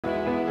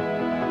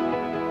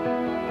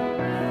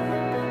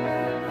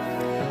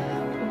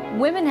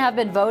Women have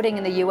been voting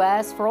in the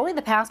U.S. for only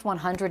the past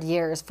 100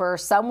 years. For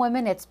some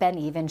women, it's been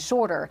even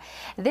shorter.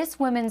 This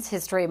Women's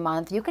History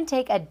Month, you can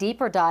take a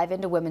deeper dive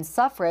into women's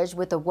suffrage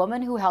with the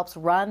woman who helps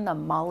run the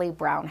Molly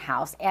Brown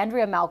House.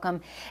 Andrea Malcolm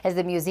is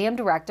the museum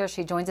director.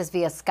 She joins us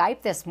via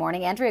Skype this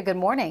morning. Andrea, good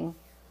morning.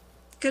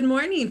 Good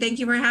morning. Thank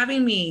you for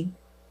having me.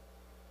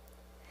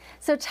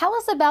 So tell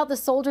us about the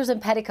Soldiers in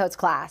Petticoats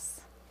class.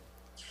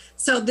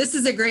 So this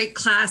is a great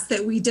class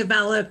that we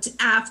developed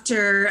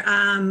after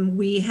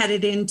we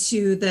headed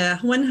into the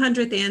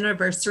 100th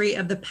anniversary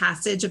of the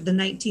passage of the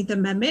 19th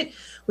Amendment,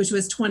 which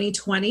was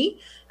 2020.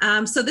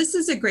 So this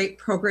is a great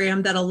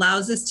program that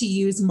allows us to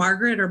use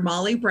Margaret or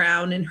Molly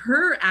Brown and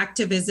her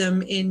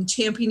activism in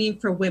championing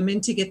for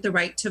women to get the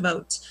right to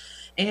vote.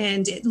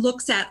 And it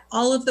looks at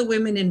all of the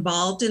women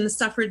involved in the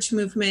suffrage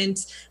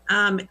movement,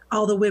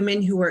 all the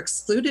women who were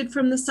excluded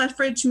from the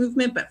suffrage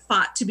movement but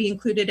fought to be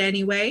included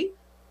anyway.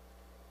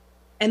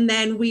 And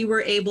then we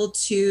were able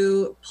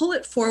to pull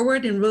it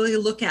forward and really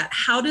look at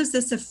how does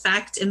this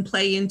affect and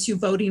play into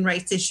voting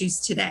rights issues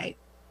today.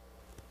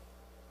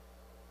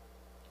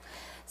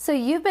 So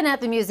you've been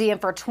at the museum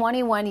for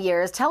 21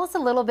 years. Tell us a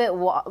little bit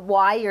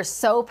why you're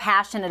so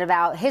passionate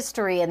about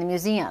history and the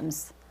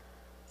museums.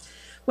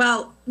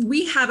 Well,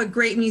 we have a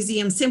great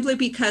museum simply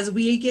because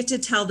we get to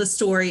tell the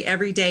story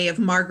every day of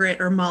Margaret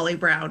or Molly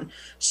Brown.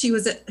 She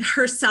was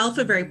herself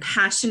a very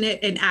passionate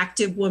and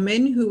active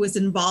woman who was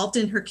involved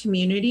in her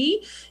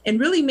community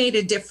and really made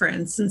a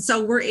difference. And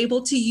so we're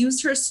able to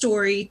use her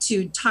story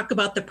to talk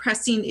about the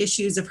pressing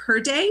issues of her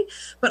day,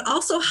 but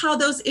also how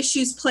those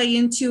issues play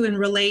into and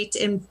relate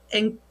and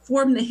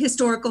form the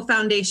historical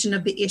foundation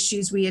of the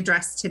issues we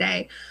address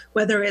today,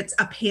 whether it's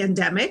a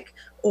pandemic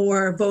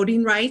or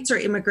voting rights or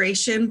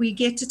immigration. We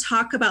get to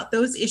talk about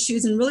those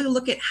issues and really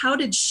look at how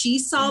did she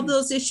solve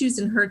those issues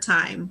in her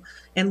time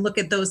and look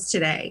at those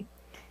today.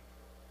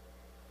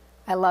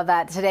 I love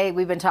that. Today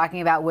we've been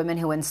talking about women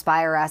who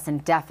inspire us,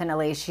 and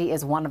definitely she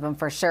is one of them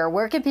for sure.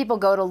 Where can people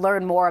go to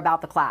learn more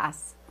about the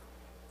class?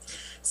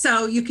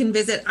 So you can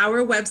visit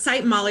our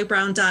website,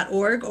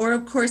 mollybrown.org, or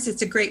of course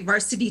it's a great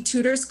Varsity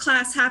Tutors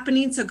class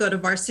happening. So go to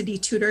Varsity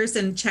Tutors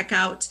and check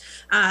out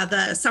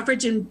the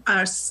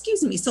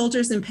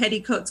Soldiers in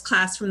Petticoats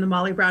class from the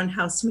Molly Brown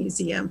House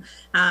Museum.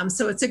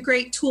 So it's a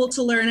great tool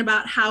to learn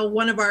about how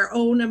one of our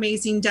own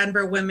amazing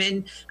Denver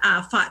women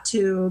fought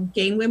to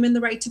gain women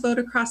the right to vote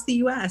across the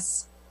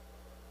U.S.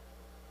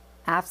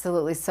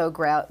 Absolutely, so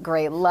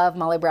great. Love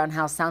Molly Brown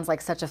House. Sounds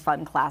like such a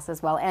fun class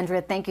as well.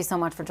 Andrea, thank you so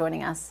much for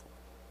joining us.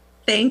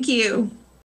 Thank you.